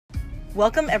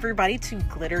Welcome, everybody, to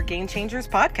Glitter Game Changers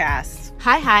podcast.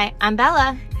 Hi, I'm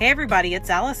Bella. Hey, everybody, it's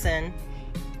Allison.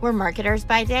 We're marketers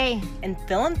by day and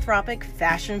philanthropic,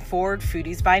 fashion-forward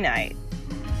foodies by night.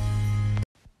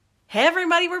 Hey,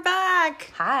 everybody, we're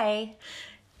back. Hi.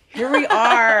 Here we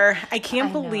are. I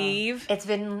can't believe. It's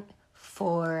been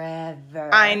forever.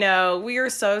 I know. We are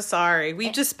so sorry.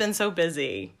 We've just been so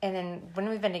busy. And then when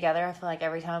we've been together, I feel like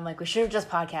every time I'm like, we should have just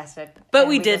podcasted. But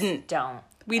we didn't. Just don't.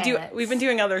 We've been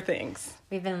doing other things.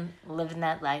 We've been living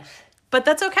that life. But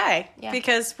that's okay,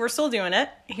 because we're still doing it.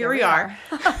 Here we are.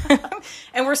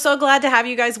 And we're so glad to have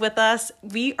you guys with us.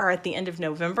 We are at the end of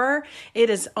November. It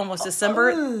is almost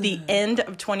December, the end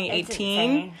of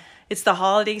 2018. It's the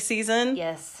holiday season.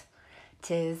 Yes.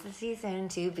 'Tis the season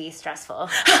to be stressful.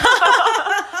 Fa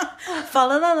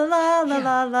la la la la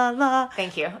la la la.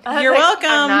 Thank you. You're welcome.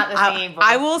 I'm not the singing voice.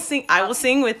 I will sing. I will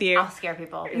sing with you. I'll scare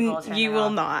people. You will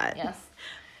not. Yes.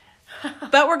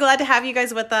 But we're glad to have you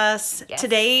guys with us. Yes.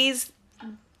 Today's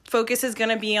focus is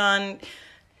going to be on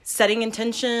setting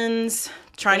intentions,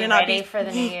 trying Be to not ready be for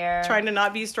the new year. Trying to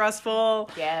not be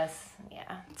stressful. Yes. Yeah.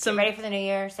 Get ready for the new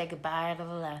year. Say goodbye to the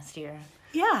last year.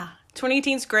 Yeah.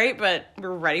 2018 is great, but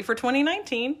we're ready for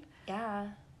 2019. Yeah.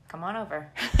 Come on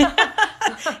over.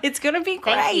 It's going to be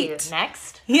great. Thank you.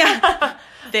 Next. Yeah.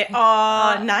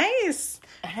 Nice.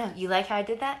 I know. You like how I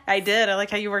did that? I did. I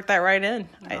like how you worked that right in.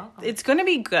 It's going to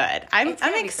be good. I'm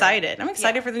excited. I'm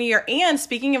excited for the new year. And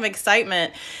speaking of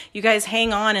excitement, you guys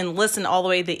hang on and listen all the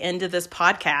way to the end of this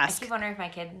podcast. I keep wondering if my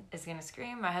kid is going to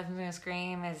scream. My husband's going to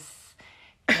scream.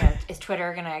 Is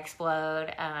Twitter going to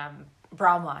explode?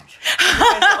 Bra watch.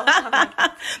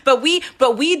 But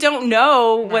we don't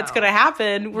know what's going to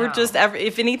happen. We're just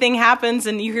if anything happens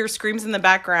and you hear screams in the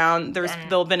background,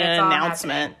 there'll been an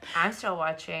announcement. I'm still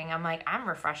watching. I'm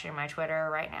refreshing my Twitter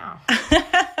right now.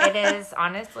 It is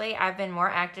honestly, I've been more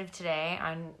active today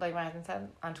on, like my husband said,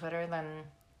 on Twitter than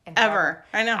ever.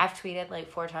 I know. I've tweeted like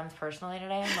 4 times personally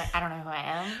today. I'm like, I don't know who I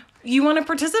am. You want to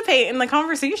participate in the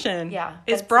conversation. Yeah.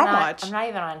 It's Bra Watch. I'm not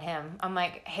even on him. I'm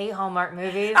like, hey, Hallmark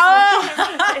movies.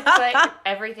 Oh! It's like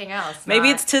everything else.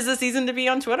 Maybe it's 'tis the season to be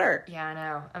on Twitter. Yeah, I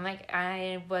know. I'm like,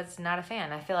 I was not a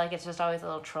fan. I feel like it's just always a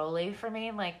little trolly for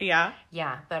me. Like, yeah,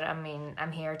 but I mean,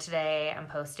 I'm here today. I'm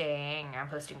posting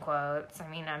quotes. I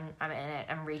mean, I'm in it.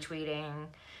 I'm retweeting.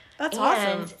 That's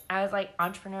awesome. And I was like,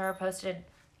 Entrepreneur posted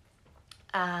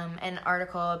an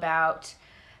article about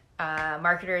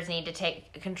marketers need to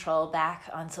take control back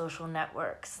on social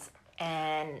networks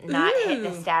and not hit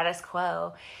the status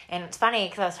quo. And it's funny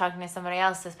because I was talking to somebody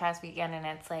else this past weekend, and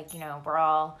it's like, we're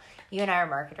all, you and I are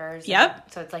marketers.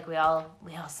 Yep. So it's like we all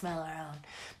smell our own.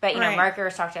 But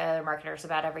marketers talk to other marketers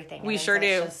about everything. We sure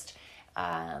do. Just,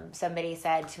 somebody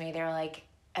said to me, they were like,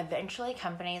 eventually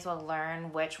companies will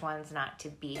learn which ones not to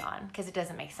be on because it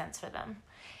doesn't make sense for them.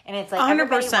 And it's like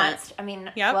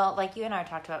 100%. Well, like you and I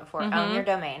talked about before, own your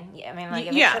domain. I mean, like,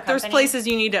 if there's places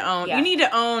you need to own. Yeah. You need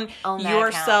to own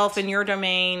yourself and your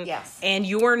domain and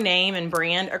your name and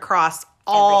brand across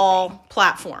all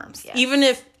platforms. Yes. Even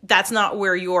if that's not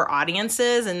where your audience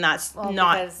is and that's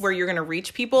not where you're going to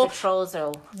reach people. The trolls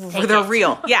they're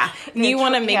real. Yeah. And you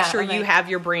want to make sure you have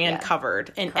your brand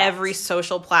covered in every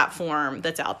social platform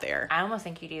that's out there. I almost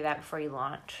think you do that before you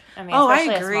launch. I mean,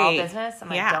 especially a small business. I'm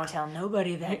like, don't tell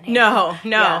nobody that name. No.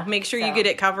 Yeah. Make sure you get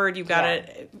it covered. You've got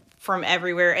it from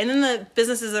everywhere. And then the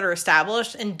businesses that are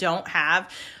established and don't have,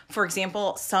 for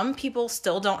example, some people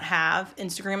still don't have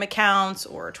Instagram accounts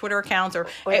or Twitter accounts or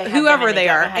whoever they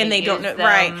are, and they don't know. Them.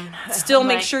 Right. Still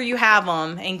make sure you have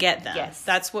them and get them. Yes.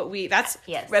 That's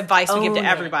advice we give to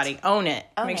everybody. Own it.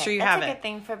 Make sure you have it. That's a good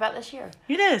thing for about this year.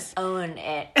 It is. Own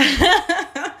it.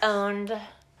 Owned.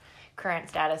 Current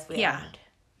status we owned.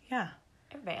 Yeah.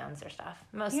 Everybody owns their stuff.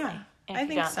 Mostly. Yeah, and if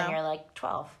you don't, then you're like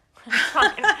 12.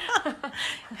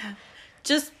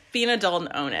 Just be an adult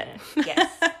and own it. Yes.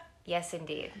 Yes,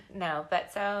 indeed. No,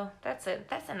 but so that's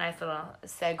a nice little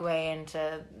segue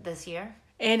into this year.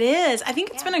 It is. I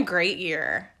think it's been a great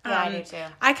year. Yeah, I do too.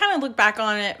 I kind of look back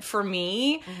on it. For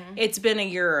me, it's been a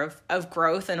year of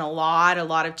growth and a lot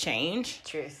of change.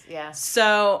 Truth, yeah.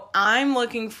 So I'm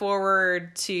looking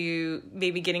forward to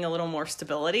maybe getting a little more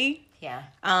stability. Yeah.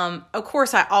 Of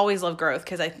course, I always love growth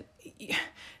because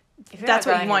that's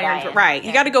what you want. Right.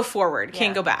 You got to go forward.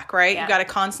 Can't go back. Right. You got to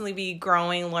constantly be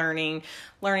growing, learning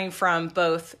from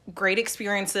both great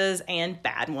experiences and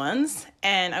bad ones.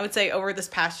 And I would say over this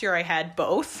past year, I had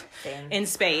both in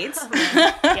spades.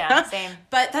 Yeah, same.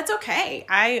 But that's okay.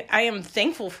 I am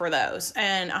thankful for those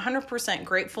and 100%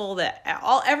 grateful that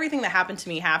everything that happened to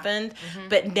me happened.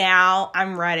 But now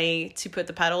I'm ready to put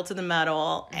the pedal to the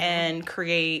metal and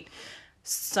create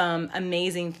some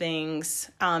amazing things.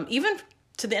 Even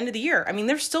to the end of the year. I mean,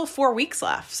 there's still 4 weeks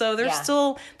left. So there's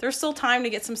still time to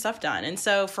get some stuff done. And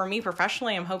so for me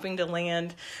professionally, I'm hoping to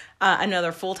land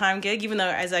another full-time gig, even though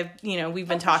as we've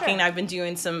been talking, I've been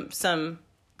doing some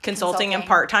consulting and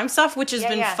part-time stuff, which has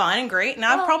been fun and great. And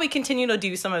I'll probably continue to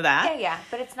do some of that. Yeah.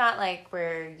 But it's not like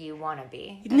where you want to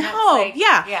be. And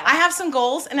I have some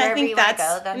goals, and wherever I think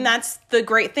that's the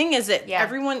great thing is that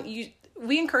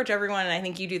we encourage everyone, and I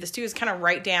think you do this too, is kind of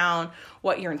write down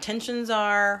what your intentions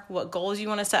are, what goals you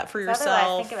want to set for yourself.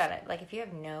 Otherwise, think about it. Like, if you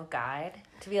have no guide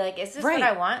to be like, is this what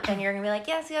I want? Then you're going to be like,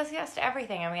 yes to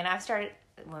everything. I mean, I've started,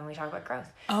 when we talk about growth.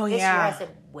 This year I said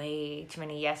way too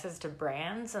many yeses to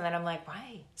brands, and then I'm like,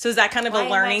 why? So is that kind of a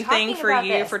learning thing for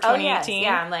you for 2018?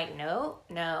 Yeah, I'm like,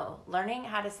 no. Learning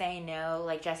how to say no,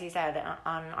 like Jesse said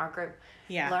on our group.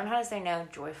 Yeah. Learn how to say no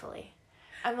joyfully.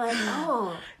 I'm like,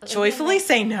 joyfully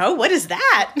say no? What is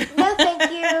that? No, thank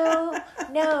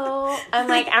you. No. I'm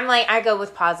like, I go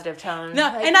with positive tone. No,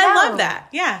 like, and I love that.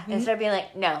 Yeah. Instead of being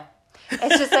like, no.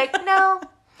 It's just like, no.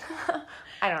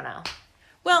 I don't know.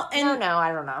 Well, and no,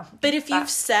 I don't know. But if you've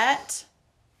set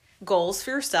goals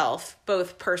for yourself,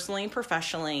 both personally and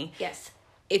professionally. Yes.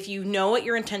 If you know what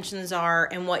your intentions are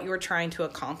and what you're trying to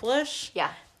accomplish. Yeah.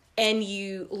 And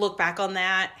you look back on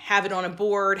that, have it on a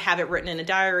board, have it written in a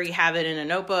diary, have it in a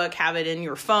notebook, have it in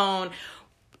your phone,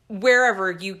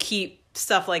 wherever you keep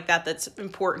stuff like that that's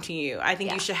important to you. I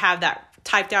think you should have that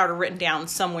typed out or written down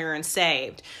somewhere and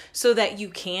saved so that you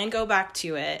can go back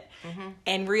to it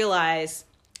and realize,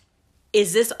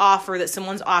 is this offer that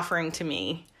someone's offering to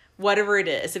me, whatever it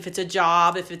is, if it's a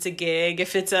job, if it's a gig,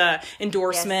 if it's a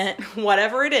endorsement,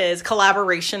 whatever it is,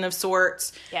 collaboration of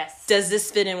sorts. Yes. Does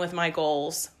this fit in with my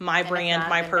goals, my brand,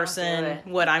 my person,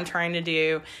 what I'm trying to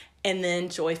do? And then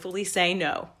joyfully say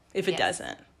no if it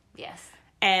doesn't. Yes.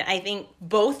 And I think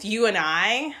both you and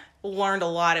I learned a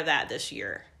lot of that this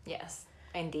year. Yes,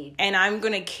 indeed. And I'm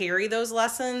going to carry those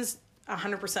lessons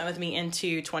 100% with me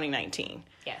into 2019.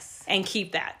 Yes. And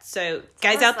keep that. So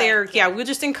guys out there, we'll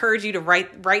just encourage you to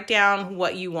write down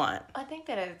what you want. I think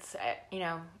that it's,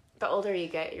 the older you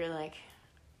get, you're like,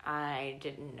 I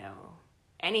didn't know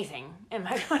anything in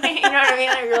my 20s. You know what I mean?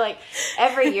 Like, you're like,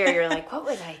 every year you're like, what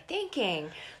was I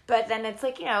thinking? But then it's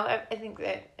like, I think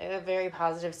that a very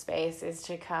positive space is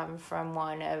to come from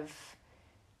one of,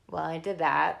 well, I did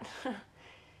that.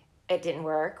 It didn't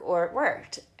work, or it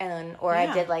worked,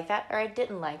 I did like that, or I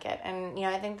didn't like it. And,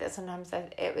 I think that sometimes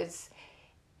it was,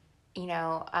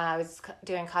 I was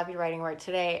doing copywriting work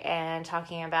today and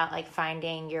talking about, like,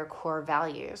 finding your core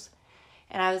values.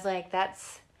 And I was like,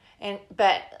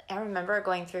 but I remember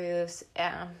going through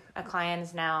a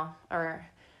client's now, or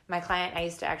my client, I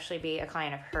used to actually be a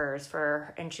client of hers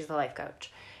and she's a life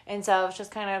coach. And so I was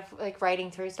just kind of like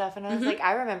writing through stuff. And I was like,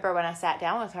 I remember when I sat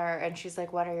down with her and she's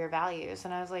like, what are your values?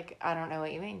 And I was like, I don't know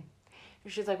what you mean.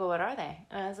 And she's like, well, what are they?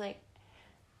 And I was like,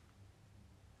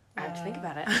 I have to think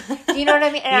about it. Do you know what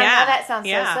I mean? And I know that sounds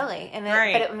so silly. And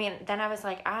then, then I was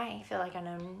like, I feel like I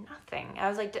know nothing. I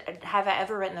was like, have I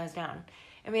ever written those down?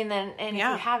 I mean, if you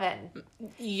haven't,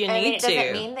 you need to. It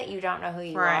doesn't mean that you don't know who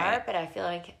you are, but I feel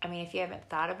like, if you haven't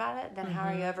thought about it, then how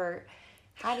are you ever...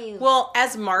 How do you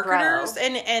as marketers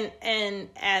and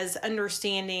as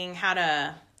understanding how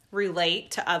to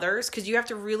relate to others, because you have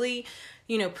to really,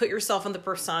 put yourself in the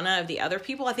persona of the other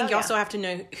people. I think you also have to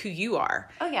know who you are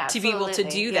to be able to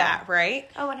do that,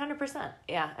 right? Oh, 100%.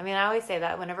 Yeah. I always say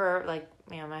that whenever, like,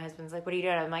 my husband's like, what are you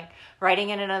doing? I'm like, writing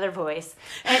in another voice.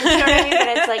 And you know what I mean?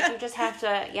 But it's like, you just have to,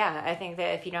 I think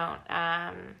that if you don't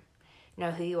know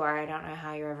who you are, I don't know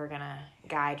how you're ever going to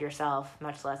guide yourself,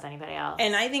 much less anybody else.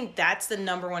 And I think that's the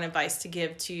number one advice to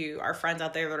give to our friends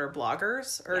out there that are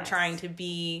bloggers or trying to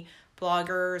be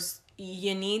bloggers.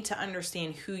 You need to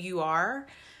understand who you are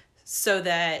so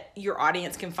that your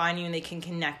audience can find you and they can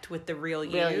connect with the real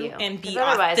you and be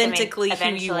authentically who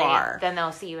you are. Then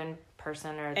they'll see you in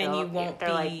person, and you won't they're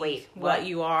be like, wait, what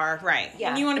you are, right? Yeah,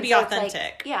 and you want to be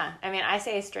authentic. Like, I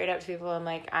say straight up to people, I'm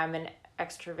like, I'm an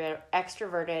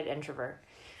extroverted introvert.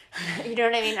 You know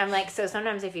what I mean? I'm like, so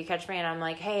sometimes if you catch me and I'm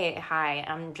like, hey, hi,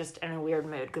 I'm just in a weird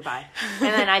mood, goodbye. And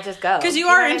then I just go. Because you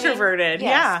are introverted,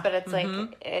 yes, but it's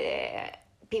like,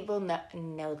 people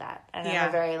know that. And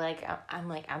I'm very like,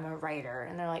 I'm a writer.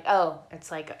 And they're like, oh, it's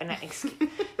like an excuse.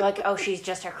 Like, oh, she's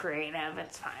just a creative.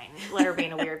 It's fine. Let her be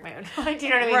in a weird mood. Do you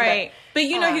know what I mean? Right. But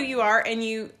you know who you are and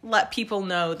you let people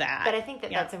know that. But I think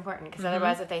that's important because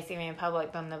otherwise if they see me in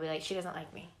public, then they'll be like, she doesn't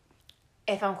like me.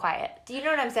 If I'm quiet. Do you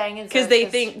know what I'm saying? Because they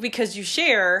think because you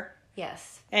share.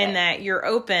 Yes. And that you're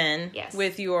open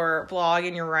with your blog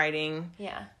and your writing.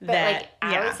 Yeah. But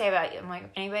I always say about you, I'm like,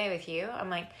 anybody with you, I'm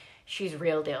like, she's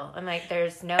real deal. I'm like,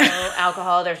 there's no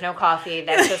alcohol, there's no coffee,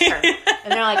 that's just her.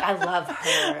 And they're like, I love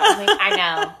her. I'm like, I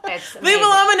know. It's amazing.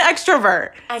 Well, I'm an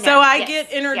extrovert. I know. So I Yes. get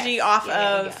energy Yes. off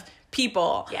Yeah. of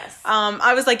people. Yes.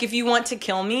 I was like, if you want to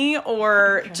kill me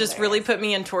or just really Hilarious. put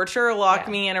me in torture, lock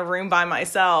me in a room by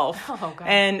myself. Oh,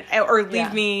 God. Or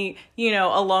leave me,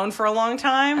 alone for a long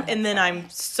time. And then I'm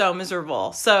so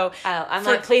miserable. So I'm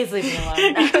like, please leave me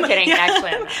alone. I'm kidding. Actually,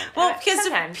 I'm not. well, because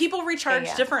Sometimes. people recharge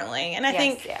Yeah. differently. And I Yes,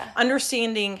 think yeah.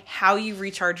 understanding how you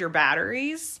recharge your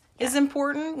batteries is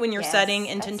important when you're Yes, setting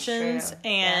that's intentions true.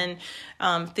 and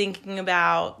thinking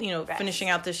about, finishing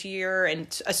out this year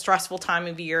and a stressful time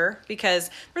of year, because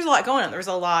there's a lot going on. There's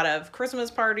a lot of Christmas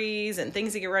parties and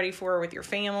things to get ready for with your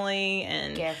family,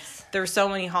 and Gifts. there's so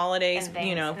many holidays, And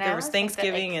things. And I there was almost think that,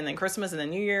 Thanksgiving and then Christmas and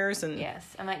then New Year's. And Yes.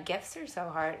 I'm like, gifts are so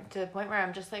hard to the point where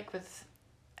I'm just like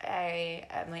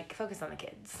I'm like, focus on the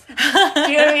kids. Do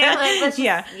you know what I mean? I'm like, let's just,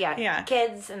 Yeah.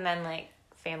 kids and then like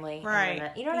family. Right. And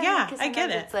then you know what I Yeah, mean? 'Cause I get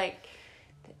sometimes it. It's like,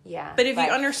 yeah. But if you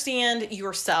understand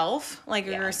yourself, like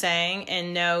you Yeah. were saying,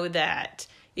 and know that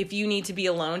if you need to be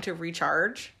alone to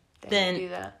recharge, then do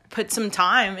that. put some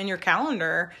time in your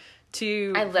calendar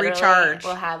to I literally recharge.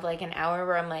 will have like an hour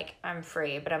where I'm like, I'm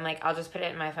free, but I'm like, I'll just put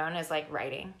it in my phone as like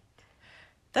writing.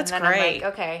 That's And then great. I'm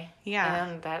like, okay. Yeah.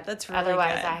 And that's really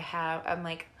otherwise good. I'm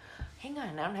like, hang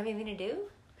on, I don't have anything to do.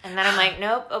 And then I'm like,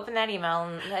 nope, open that email.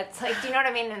 And that's like, do you know what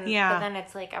I mean? And, Yeah. But then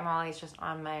it's like, I'm always just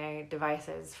on my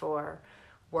devices for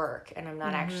work, and I'm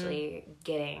not actually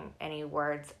getting any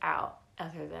words out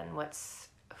other than what's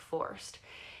forced.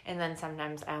 And then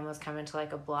sometimes I almost come into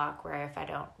like a block where if I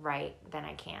don't write, then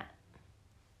I can't.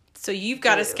 So you've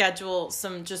got to do. schedule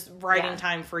some just writing Yeah.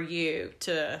 time for you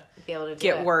to Be able to do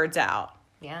get it. words out.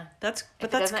 Yeah. That's If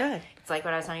it that's doesn't- good. It's like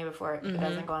what I was telling you before. If it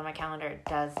doesn't go on my calendar, it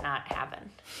does not happen.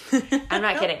 I'm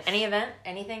not kidding. Any event,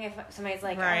 anything, if somebody's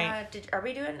like, Right. are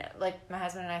we doing, like, my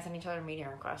husband and I send each other meeting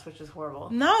requests, which is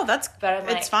horrible. No, that's But I'm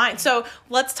it's like- fine. So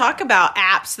let's talk about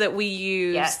apps that we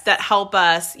use Yes. that help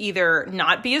us either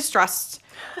not be as stressed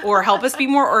or help us be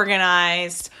more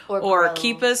organized or grow.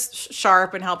 keep us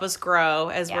sharp and help us grow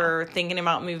as Yeah. we're thinking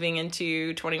about moving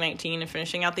into 2019 and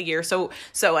finishing out the year. So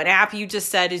an app you just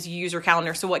said is you use your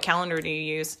calendar. So what calendar do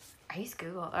you use? I use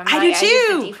Google. I do use too.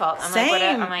 the default. I'm Same. like,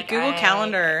 I'm like, Google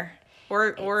Calendar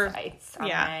or it's on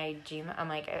yeah. my Gmail. I'm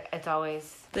like, it's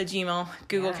always, the Gmail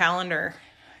Google Yeah. Calendar.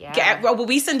 yeah, Well,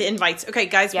 we send invites. Okay,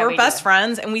 guys, Yeah, we're we best do.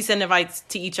 friends and we send invites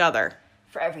to each other.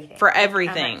 for everything. For I'm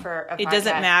everything. like, for a It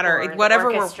doesn't podcast matter. or the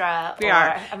Whatever orchestra, we or- are.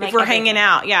 I'm If like, we're everything. hanging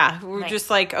out, yeah. We're Like- just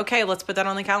like, okay, let's put that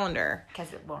on the calendar.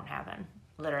 Because it won't happen.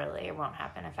 Literally, it won't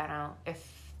happen if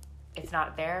it's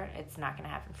not there. It's not going to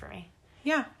happen for me.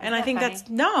 Yeah. And I that think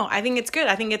funny? I think it's good.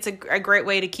 I think it's a great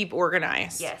way to keep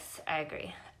organized. Yes, I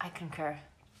agree. I concur.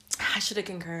 I should have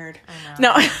concurred. I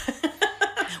know. No.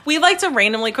 We like to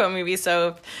randomly quote movies,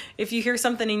 so if you hear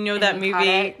something and you know that you caught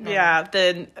movie, it, then- yeah,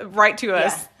 then write to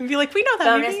us Yeah. and be like, we know that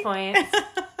Bonus movie. points.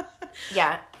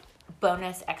 Yeah,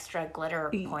 bonus extra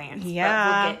glitter points.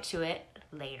 Yeah. But we'll get to it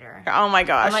later. Oh my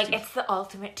gosh. I'm like, it's the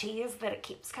ultimate tease that it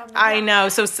keeps coming. I back. know.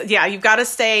 So yeah, you've got to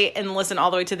stay and listen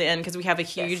all the way to the end because we have a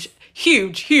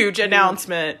huge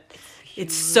announcement.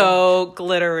 It's so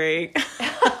glittery.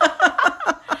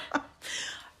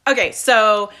 Okay,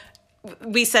 so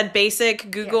we said basic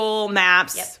Google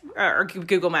Maps or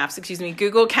Google Maps,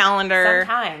 Google Calendar.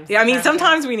 Sometimes. Yeah, I mean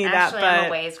sometimes we need Actually, that, I'm a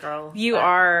but Waze girl. you but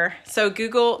are. So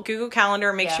Google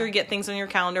Calendar, make Yeah. sure you get things on your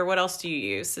calendar. What else do you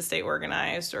use to stay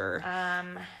organized or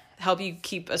help you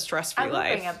keep a stress-free I will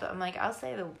life? bring up. I'm like, I'll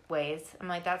say the Waze. I'm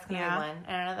like, that's gonna Yeah. be one.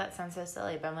 And I know that sounds so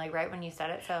silly, but I'm like, right when you said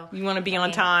it, so You want to be on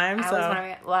mean, time, I so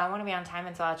always I want to be on time,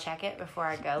 and so I'll check it before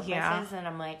I go places. Yeah. And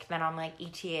I'm like, then I'm like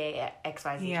ETA at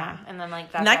XYZ Yeah. time, and then like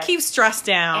and that how- keeps stress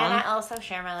down. And I also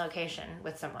share my location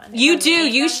with someone. If You I do.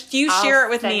 meet You them, you I'll share it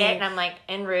with send me. and I'm like,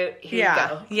 en route. Here Yeah, you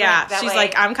go. yeah. that She's way-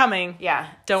 like, I'm coming. yeah.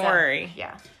 Don't worry.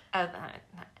 Yeah.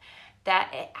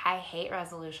 I hate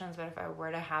resolutions, but if I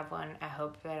were to have one, I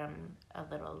hope that I'm a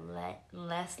little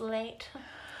less late.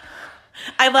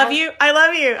 I love you. I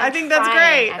love you. I think that's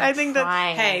trying. great. I'm I think that.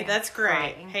 trying. Hey, I'm that's great.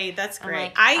 trying. Hey, that's I'm great.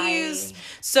 like, I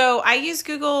use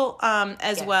Google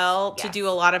as Yes, well to yes. do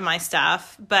a lot of my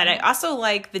stuff, but I also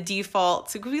like the default.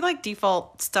 So we like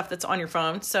default stuff that's on your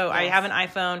phone. So I Yes. have an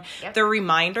iPhone. Yep. The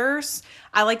reminders.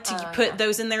 I like to put yeah.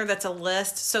 those in there. That's a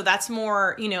list. So that's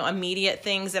more, immediate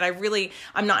things that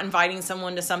I'm not inviting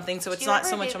someone to something. So it's Do you not ever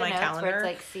so much do on the my notes calendar. Where it's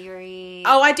like Siri.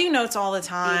 Oh, I do notes all the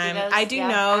time. those? I do Yeah,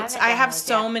 I notes. haven't I done have those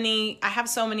so yet. many. I have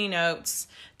so many notes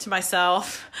to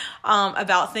myself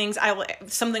about things.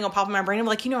 Something will pop in my brain. I'm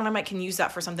like, you know what? I can use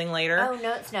that for something later. Oh,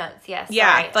 notes. Yes.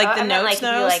 Yeah, sorry. like the notes.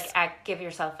 Give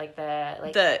yourself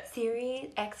the Siri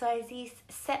XYZ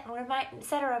set a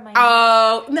reminder.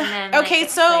 Oh, then, okay.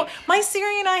 So my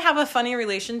Siri and I have a funny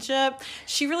relationship.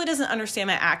 She really doesn't understand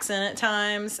my accent at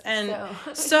times, and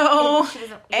so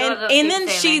and then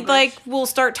she will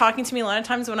start talking to me a lot of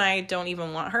times when I don't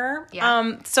even want her.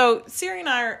 Yeah. So Siri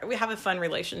and we have a fun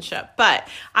relationship, but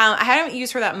I haven't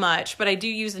used her that much. But I do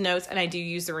use the notes and I do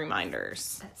use the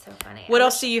reminders. That's so funny. What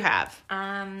else do you have?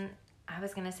 I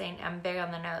was gonna say I'm big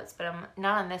on the notes, but I'm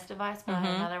not on this device. But on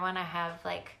another one, I have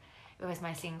it was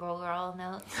my single girl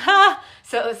notes.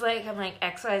 So it was I'm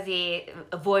XYZ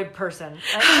avoid person.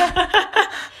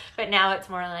 But now it's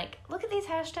more look at these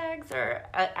hashtags, or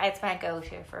it's my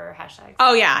go-to for hashtags.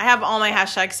 Oh yeah, I have all my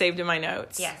hashtags saved in my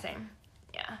notes. Yeah, same.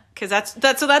 Yeah. Because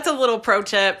that's a little pro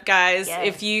tip, guys. Yes,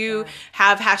 if you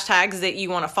have hashtags that you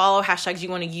want to follow, hashtags you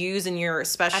want to use, and you're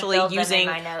especially using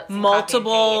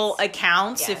multiple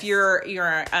accounts, if you're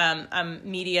a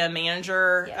media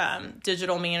manager,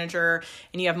 digital manager,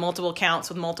 and you have multiple accounts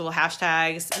with multiple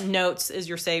hashtags, notes is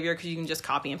your savior because you can just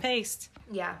copy and paste.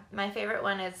 Yeah, my favorite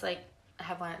one is I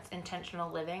have one that's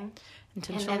intentional living.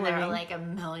 Intentional and living. There are a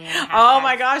million hashtags. Oh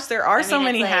my gosh, there are so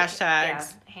many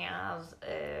hashtags.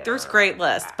 There's great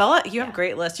lists. Bella, you have a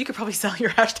great list. You could probably sell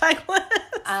your hashtag list.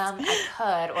 I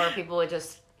could, or people would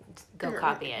just go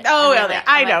copy it. Oh, yeah,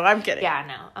 I know. I'm kidding.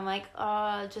 Yeah,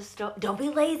 no. Just don't be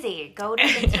lazy. Go to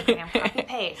Instagram, copy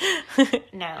paste.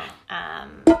 No.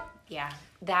 Yeah,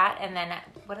 that, and then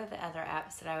what are the other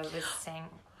apps that I was saying?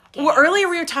 Games. Well, earlier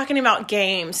we were talking about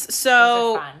games. So,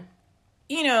 those are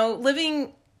fun.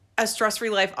 Living a stress-free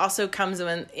life also comes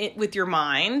with your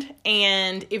mind.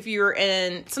 And if you're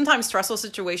in sometimes stressful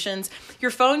situations, your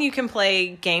phone, you can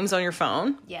play games on your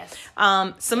phone. Yes.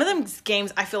 Some of them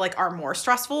games I feel are more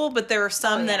stressful, but there are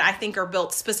some that I think are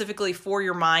built specifically for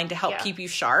your mind to help keep you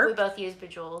sharp. We both use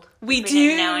Bejeweled. We do.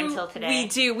 Didn't know until today. We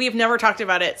do. We have never talked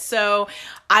about it. So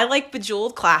I like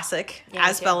Bejeweled Classic,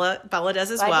 as Bella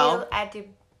does as well. I do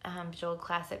Bejeweled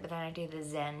Classic, but then I do the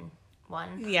Zen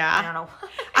one. Yeah. I don't know.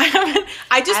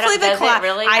 I just play the classic.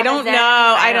 Really I don't know.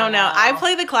 I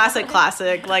play the classic.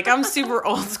 I'm super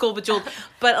old school Bejeweled,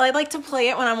 but I like to play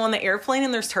it when I'm on the airplane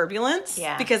and there's turbulence.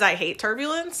 Yeah. Because I hate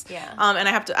turbulence. Yeah. And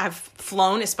I've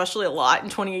flown especially a lot in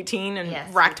 2018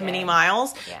 and racked many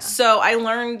miles. Yeah. So I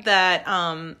learned that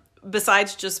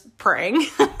besides just praying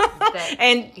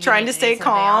and trying to stay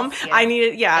calm, I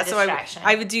needed so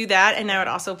I would do that, and I would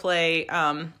also play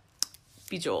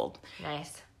Bejeweled.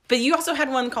 Nice. But you also had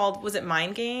one called, was it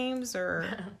Mind Games or?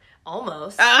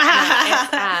 Almost.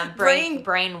 It's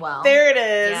Brainwell. There it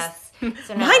is. Yes.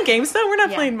 So Mind Games though? We're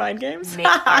not playing Mind Games.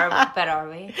 But are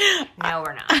we? No,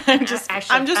 we're not. I'm just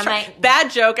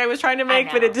bad joke I was trying to make,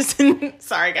 but it just didn't.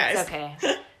 Sorry guys. It's okay.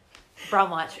 Brom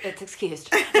watch. It's excused.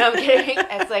 No, I'm kidding.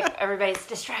 It's everybody's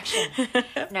distraction.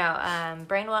 No,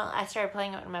 Brainwell, I started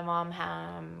playing it when my mom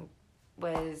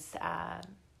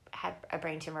had a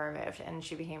brain tumor removed, and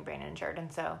she became brain injured,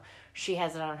 and so she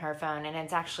has it on her phone, and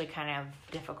it's actually kind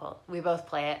of difficult. We both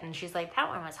play it, and she's like, that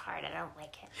one was hard, I don't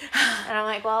like it. And I'm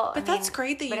like, well, but that's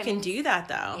great that you can do that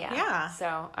though. Yeah.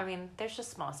 So there's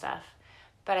just small stuff,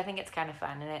 but I think it's kind of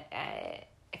fun, and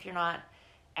if you're not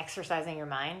exercising your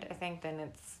mind, I think then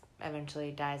it's eventually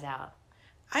dies out.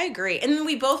 I agree. And then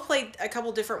we both played a couple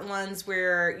different ones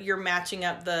where you're matching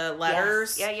up the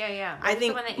letters. Yes. Yeah. I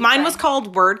think mine was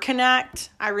called Word Connect.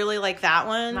 I really like that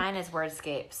one. Mine is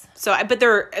Wordscapes. So, but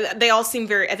they all seem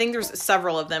I think there's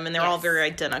several of them and they're all very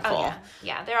identical. Oh,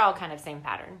 yeah, they're all kind of same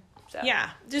pattern. So. Yeah,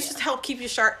 just help keep you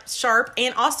sharp,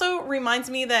 and also reminds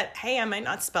me that, hey, I might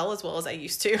not spell as well as I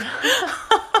used to.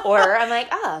 Or I'm like,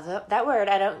 that word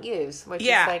I don't use. Which is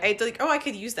I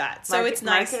could use that. So it's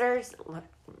nice. Marketers,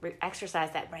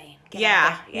 exercise that brain.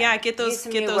 Get those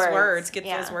words. Get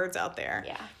those words out there.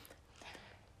 Yeah.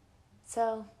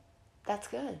 So that's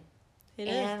good. It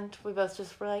and is. We both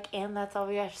just were like, and that's all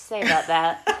we have to say about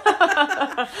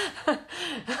that.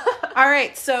 All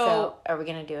right, so are we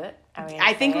gonna do it?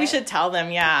 I think we should tell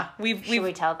them. Yeah, should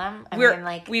we tell them?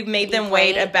 We've made them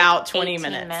wait about 20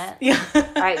 minutes. Yeah. All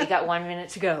right, we got 1 minute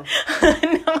to go.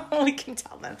 No, we can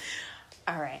tell them.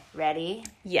 All right, ready?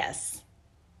 Yes.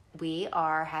 We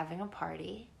are having a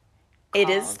party. It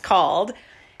is called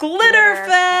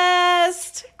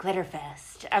Glitterfest.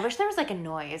 Glitterfest. I wish there was a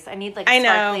noise. I need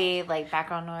sparkly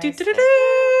background noise.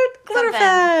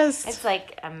 Glitterfest. It's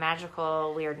a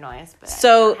magical weird noise, but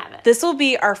so I don't have it. This will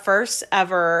be our first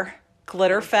ever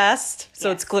Glitterfest.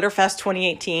 So it's Glitterfest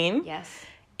 2018. Yes.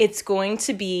 It's going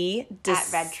to be at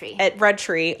Red Tree. At Red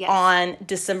Tree on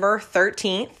December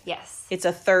 13th. Yes. It's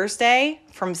a Thursday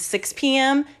from 6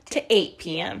 p.m. to 8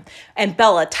 p.m. And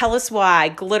Bella, tell us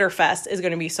why Glitterfest is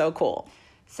going to be so cool.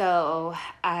 So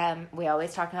we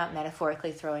always talk about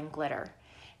metaphorically throwing glitter.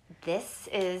 This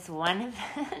is one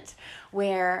event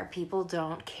where people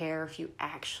don't care if you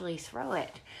actually throw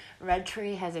it. Red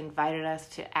Tree has invited us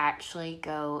to actually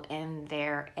go in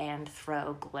there and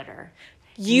throw glitter.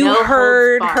 You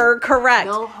heard her correct.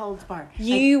 No holds barred.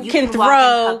 You can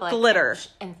throw glitter.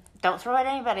 And don't throw it at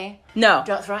anybody. No.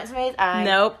 Don't throw it in somebody's eye.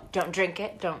 Nope. Don't drink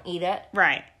it. Don't eat it.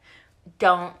 Right.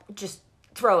 Don't just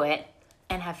throw it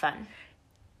and have fun.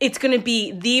 It's going to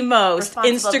be the most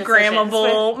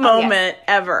Instagrammable moment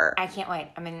ever. I can't wait.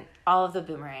 I mean, all of the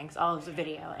boomerangs, all of the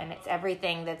video, and it's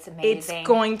everything that's amazing. It's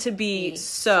going to be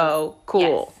so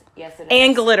cool. Yes, it is.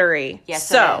 And glittery. Yes,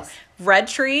 so, it is. Red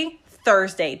Tree,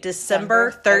 Thursday,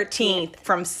 December 13th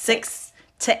from 6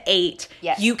 to 8.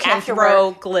 Yes. You can After throw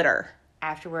work. glitter.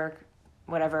 After work,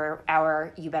 whatever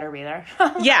hour, you better be there.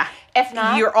 Yeah. If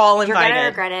not, you're all invited. You're going to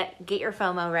regret it. Get your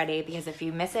FOMO ready, because if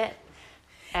you miss it,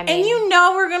 I mean, and you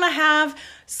know we're going to have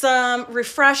some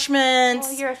refreshments.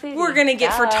 Well, you're a foodie. We're going to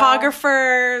get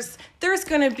photographers. There's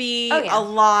going to be a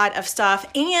lot of stuff.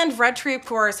 And Red Tree, of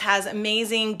course, has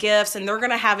amazing gifts, and they're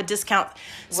going to have a discount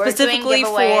specifically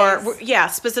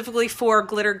for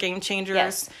Glitter Game Changers.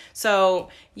 Yes. So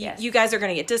you guys are going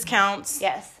to get discounts.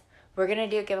 Yes. We're going to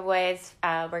do giveaways.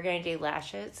 We're going to do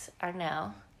lashes. I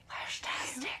know.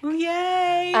 Lashtastic.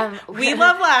 Yay. We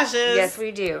love lashes. Yes,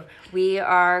 we do. We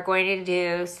are going to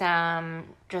do some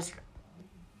just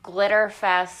glitter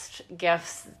fest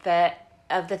gifts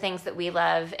of the things that we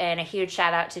love, and a huge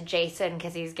shout out to Jason,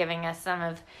 because he's giving us some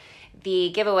of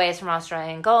the giveaways from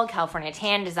Australian Gold, California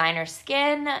Tan, Designer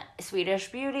Skin,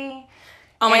 Swedish Beauty.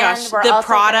 Oh my gosh, the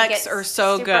products are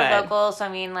so super good. Local, so I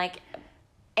mean, like,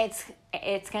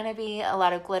 it's gonna be a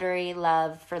lot of glittery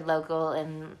love for local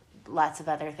and lots of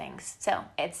other things. So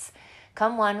it's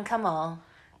come one, come all.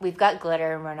 We've got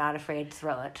glitter, and we're not afraid to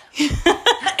throw it.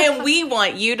 And we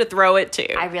want you to throw it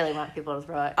too. I really want people to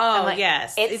throw it. Oh,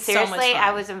 yes. It's seriously, so much fun.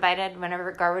 I was invited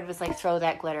whenever Garwood was like, throw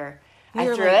that glitter. I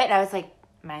threw it, and I was like,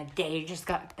 my day just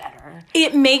got better.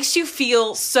 It makes you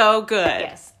feel so good.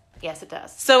 Yes, it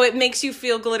does. So it makes you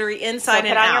feel glittery inside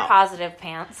and out. Put on your positive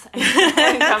pants.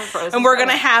 And we're going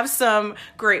to have some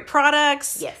great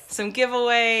products. Yes. Some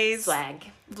giveaways. Swag.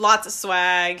 Lots of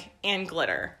swag and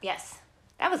glitter. Yes.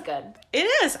 That was good. It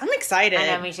is. I'm excited.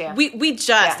 I know, me too. We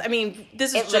just, I mean,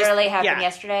 this is It literally happened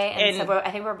yesterday, and so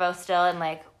I think we're both still in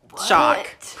like, what? Shock.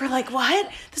 We're like, what?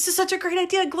 This is such a great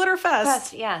idea,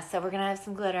 Glitterfest. Yeah, so we're going to have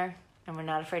some glitter, and we're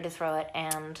not afraid to throw it,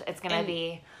 and it's going to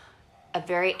be a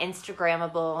very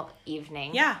Instagrammable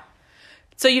evening. Yeah.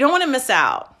 So you don't want to miss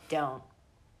out. Don't.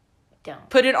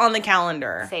 Put it on the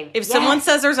calendar. If Yes. someone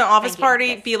says there's an office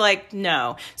party, be like,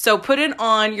 no. So put it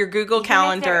on your Google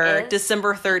Calendar,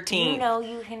 December 13th. You know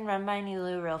you can run by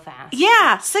Nulu real fast.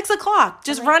 Yeah, 6 o'clock.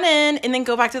 Just run in and then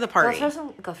go back to the party.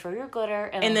 Go throw your glitter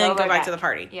and then go back to the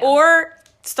party. Yeah. Or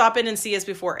stop in and see us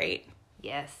before 8.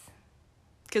 Yes.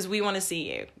 Because we want to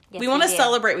see you. Yes, we want to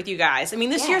celebrate with you guys. I mean,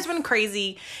 this year's been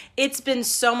crazy. It's been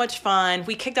so much fun.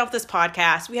 We kicked off this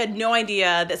podcast. We had no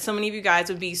idea that so many of you guys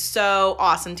would be so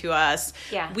awesome to us.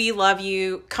 Yeah. We love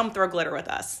you. Come throw glitter with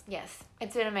us. Yes.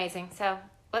 It's been amazing. So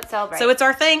let's celebrate. So it's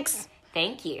our thanks.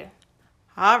 Thank you.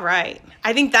 All right.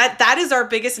 I think that is our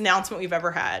biggest announcement we've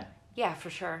ever had. Yeah, for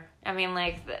sure. I mean,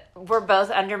 like, we're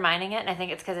both undermining it, and I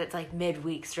think it's because it's, like,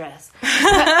 midweek stress. but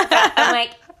I'm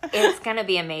like, it's going to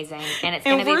be amazing, and it's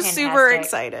going to be fantastic. And we're super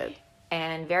excited.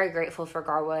 And very grateful for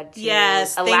Garwood to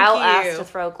allow us to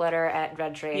throw glitter at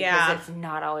Red Tree, because it's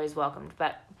not always welcomed.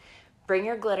 But bring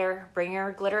your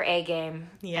glitter A game.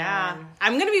 Yeah.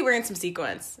 I'm going to be wearing some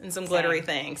sequins and some glittery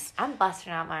things. I'm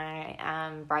busting out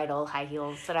my bridal high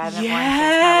heels that I haven't worn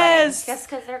since my wedding. Just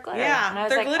because they're glittery. Yeah, and I was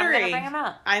they're like, glittery. I'm going to bring them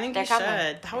out. I think you should.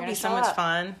 That would be so much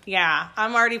fun. Yeah.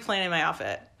 I'm already planning my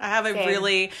outfit. I have a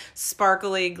really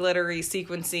sparkly, glittery,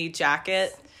 sequency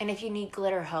jacket. And if you need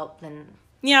glitter help, then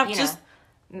just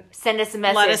send us a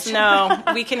message. Let us know.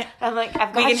 We can. I'm like,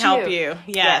 I've got we can help you.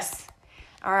 Yes.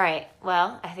 All right.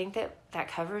 Well, I think that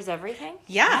covers everything.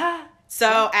 Yeah.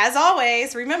 So as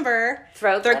always, remember,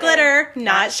 throw glitter,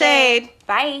 not shade.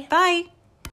 Bye. Bye.